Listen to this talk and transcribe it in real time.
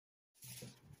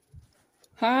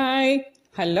Hi,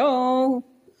 hello.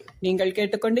 நீங்கள்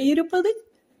கேட்டுக்கொண்டு இருப்பது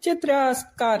சித்ராஸ்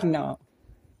கார்னா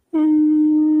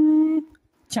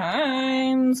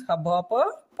டைம்ஸ் ஹபாபா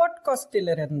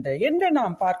பாட்காஸ்டிலிருந்து. என்று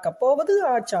நாம் பார்க்க போவது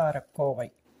ஆச்சாரக்கோவை.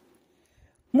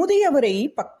 முதியவரை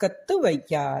பக்கத்து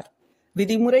வையார்,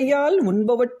 விதிமுறையால்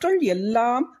உண்பவற்றுள்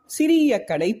எல்லாம் சிறிய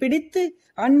கடைபிடித்து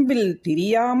அன்பில்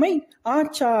திரியாமை,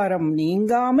 ஆச்சாரம்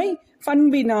நீங்காமை,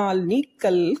 பண்பினால்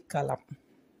நீக்கல் கலம்.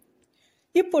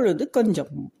 இப்பொழுது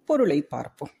கொஞ்சம் பொருளை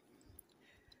பார்ப்போம்.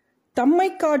 தம்மை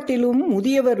காட்டிலும்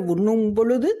முதியவர் உண்ணும்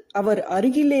பொழுது அவர்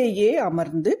அருகிலேயே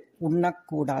அமர்ந்து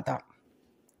உண்ணக்கூடாதாம்.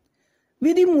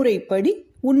 விதிமுறைப்படி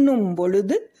உண்ணும்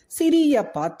பொழுது சிறிய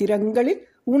பாத்திரங்களில்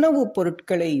உணவுப்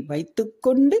பொருட்களை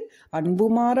வைத்துக்கொண்டு அன்பு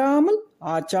மாறாமல்,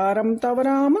 ஆச்சாரம்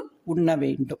தவறாமல் உண்ண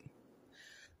வேண்டும்.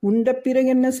 உண்ட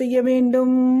பிறகு என்ன செய்ய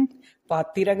வேண்டும்?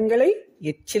 பாத்திரங்களை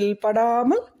எச்சில்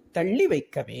படாமல் தள்ளி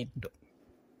வைக்க வேண்டும்.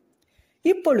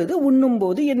 இப்பொழுது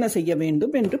உண்ணும்போது என்ன செய்ய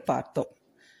வேண்டும் என்று பார்த்தோம்.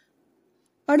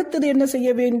 அடுத்தது என்ன செய்ய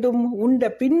வேண்டும்? உண்ட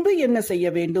பின்பு என்ன செய்ய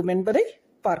வேண்டும் என்பதை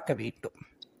பார்க்க வேண்டும்,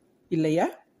 இல்லையா?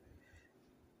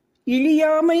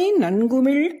 இழியாமை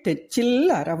நன்குமிழ் தெச்சில்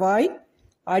அறவாய்,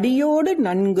 அடியோடு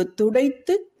நன்கு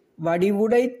துடைத்து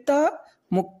வடிவுடைத்தா,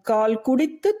 முக்கால்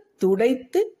குடித்து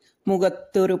துடைத்து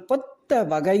முகத்தொரு பொத்த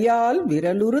வகையால்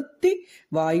விரலுறுத்தி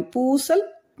வாய்ப்பூசல்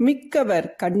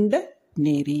மிக்கவர் கண்ட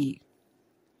நெறி.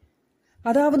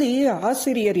 அதாவது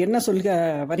ஆசிரியர் என்ன சொல்க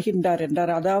வருகின்றார்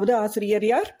என்றார். அதாவது ஆசிரியர்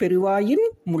யார்? பெருவாயின்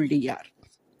முள்ளியார்.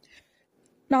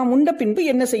 நாம் உண்ட பின்பு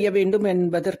என்ன செய்ய வேண்டும்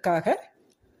என்பதற்காக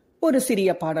ஒரு சிறிய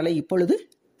பாடலை இப்பொழுது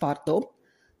பார்த்தோம்.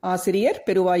 ஆசிரியர்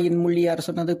பெருவாயின் முள்ளியார்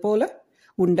சொன்னது போல,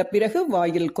 உண்ட பிறகு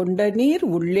வாயில் கொண்ட நீர்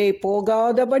உள்ளே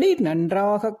போகாதபடி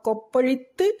நன்றாக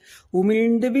கொப்பளித்து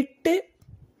உமிழ்ந்துவிட்டு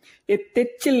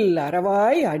எத்தெச்சில்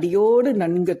அறவாய் அடியோடு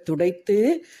நன்கு துடைத்து,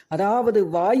 அதாவது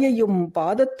வாயையும்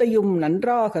பாதத்தையும்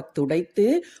நன்றாக துடைத்து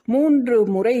 3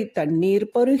 முறை தண்ணீர்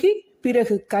பருகி,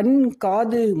 பிறகு கண்,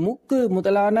 காது, மூக்கு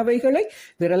முதலானவைகளை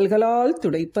விரல்களால்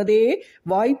துடைப்பதே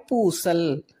வாய்ப்பூசல்.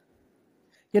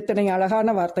 எத்தனை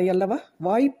அழகான வார்த்தை அல்லவா,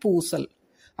 வாய்ப்பூசல்.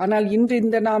 ஆனால் இன்று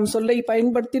இந்த நாம் சொல்லை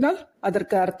பயன்படுத்தினால்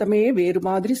அதற்கு அர்த்தமே வேறு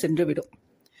மாதிரி சென்றுவிடும்.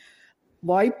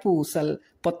 வாய்ப்பூசல்,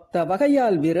 பொத்த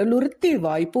வகையால் விரலுறுத்தி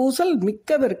வாய்ப்பூசல்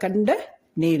மிக்கவர் கண்ட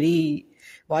நெறி.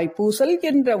 வாய்ப்பூசல்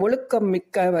என்ற ஒழுக்கம்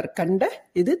மிக்கவர் கண்ட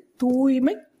இது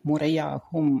தூய்மை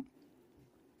முறையாகும்.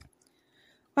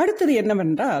 அடுத்தது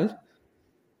என்னவென்றால்,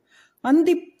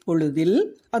 அந்தி பொழுதில்,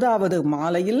 அதாவது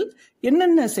மாலையில்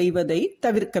என்னென்ன செய்வதை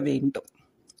தவிர்க்க வேண்டும்.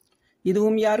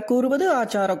 இதுவும் யார் கூறுவது?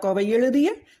 ஆச்சாரக்கோவை எழுதிய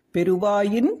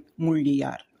பெருவாயின்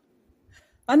முள்ளியார்.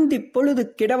 அந்தி பொழுது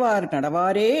கிடவார்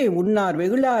நடவாரே, உண்ணார்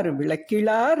வெகுளார்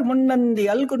விளக்கிளார், முன்னந்தி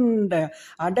அல்குண்ட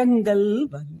அடங்கல்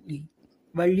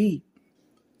வழி.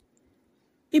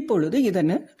 இப்பொழுது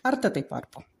இதன் அர்த்தத்தை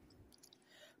பார்ப்போம்.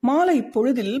 மாலை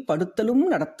பொழுதில் படுத்தலும்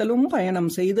நடத்தலும்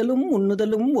பயணம் செய்தலும்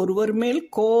உண்ணுதலும் ஒருவர் மேல்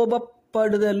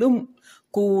கோபப்படுதலும்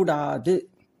கூடாது.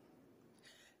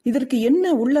 இதற்கு என்ன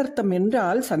உள்ளர்த்தம்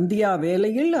என்றால், சந்தியா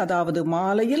வேளையில், அதாவது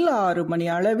மாலையில் 6 மணி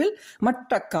அளவில்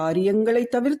மற்ற காரியங்களை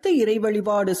தவிர்த்து இறை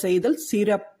வழிபாடு செய்தல்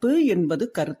சிறப்பு என்பது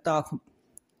கருத்தாகும்.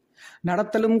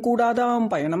 நடத்தலும் கூடாதாம்,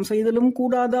 பயணம் செய்தலும்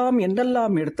கூடாதாம்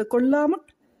என்றெல்லாம் எடுத்துக்கொள்ளாமல்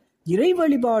இறை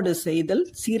வழிபாடு செய்தல்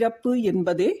சிறப்பு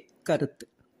என்பதே கருத்து.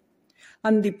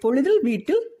 அந்தி பொழுதில்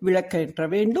வீட்டில் விளக்கேற்ற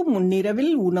வேண்டும்.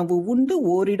 முன்னிரவில் உணவு உண்டு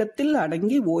ஓரிடத்தில்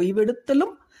அடங்கி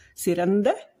ஓய்வெடுத்தலும்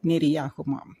சிறந்த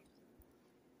நெறியாகுமாம்.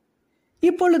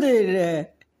 இப்பொழுது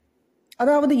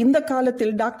அதாவது இந்த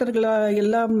காலத்தில் டாக்டர்கள்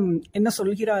எல்லாம் என்ன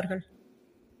சொல்கிறார்கள்?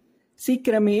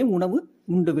 சீக்கிரமே உணவு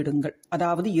உண்டு விடுங்கள்,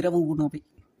 அதாவது இரவு உணவை.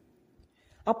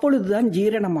 அப்பொழுதுதான்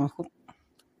ஜீரணமாகும்.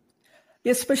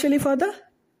 Especially for the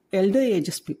elder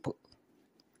ages people.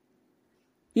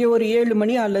 ஒரு 7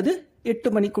 மணி அல்லது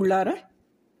 8 மணிக்குள்ளார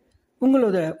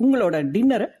உங்களோட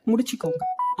டின்னரை முடிச்சுக்கோங்க.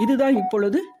 இதுதான்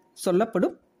இப்பொழுது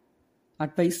சொல்லப்படும்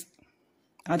அட்வைஸ்.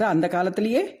 அதான் அந்த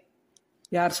காலத்திலேயே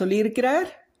யார் சொல்லியிருக்கிறார்?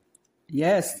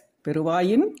 எஸ்,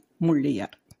 பெருவாயின்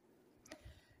முள்ளியார்.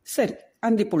 சரி,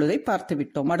 அந்தி பொழுதை பார்த்து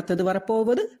விட்டோம். அடுத்தது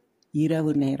வரப்போவது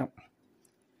இரவு நேரம்.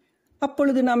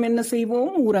 அப்பொழுது நாம் என்ன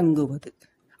செய்வோம்? உறங்குவது.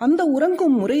 அந்த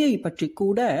உறங்கும் முறையை பற்றி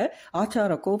கூட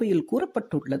ஆச்சார கோவையில்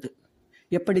கூறப்பட்டுள்ளது.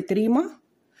 எப்படி தெரியுமா?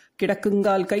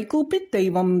 கிடக்குங்கால் கைகூப்பி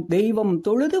தெய்வம்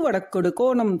தொழுது வடக்கொடு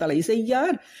கோணம் தலை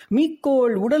செய்யார்,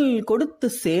 மீக்கோள் உடல் கொடுத்து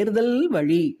சேர்தல்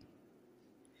வழி.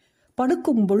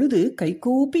 படுக்கும் பொழுது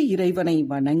கைகூப்பி இறைவனை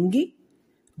வணங்கி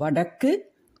வடக்கு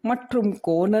மற்றும்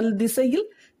கோணல் திசையில்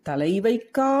தலை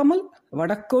வைக்காமல்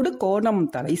வடக்கொடு கோணம்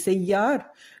தலை செய்யார்,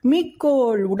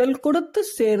 மீக்கோள் உடல் கொடுத்து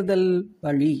சேர்தல்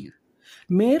வழி.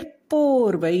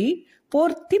 மேற்போர்வை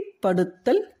போர்த்திப்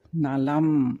படுத்தல்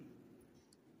நலம்.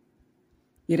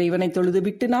 இறைவனை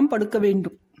தொழுதுவிட்டு நாம் படுக்க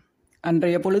வேண்டும்.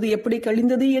 அன்றைய பொழுது எப்படி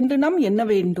கழிந்தது என்று நாம் எண்ண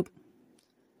வேண்டும்.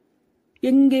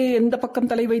 எங்கே எந்த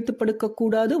பக்கம் தலை வைத்து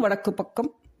படுக்கக்கூடாது? வடக்கு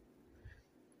பக்கம்.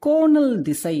 கோணல்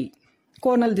திசை.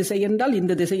 கோணல் திசை என்றால்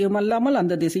இந்த திசையும் அல்லாமல்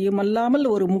அந்த திசையும் அல்லாமல்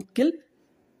ஒரு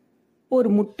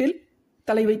முட்டில்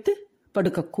தலை வைத்து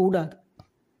படுக்கக்கூடாது.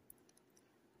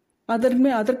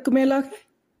 அதற்கு மேலாக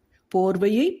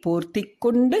போர்வையை போர்த்திக்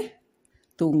கொண்டு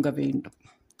தூங்க வேண்டும்.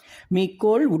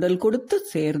 மீக்கோள் உடல் கொடுத்து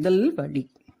சேர்தல் வழி.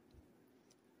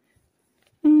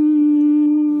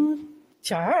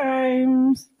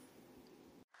 Chimes.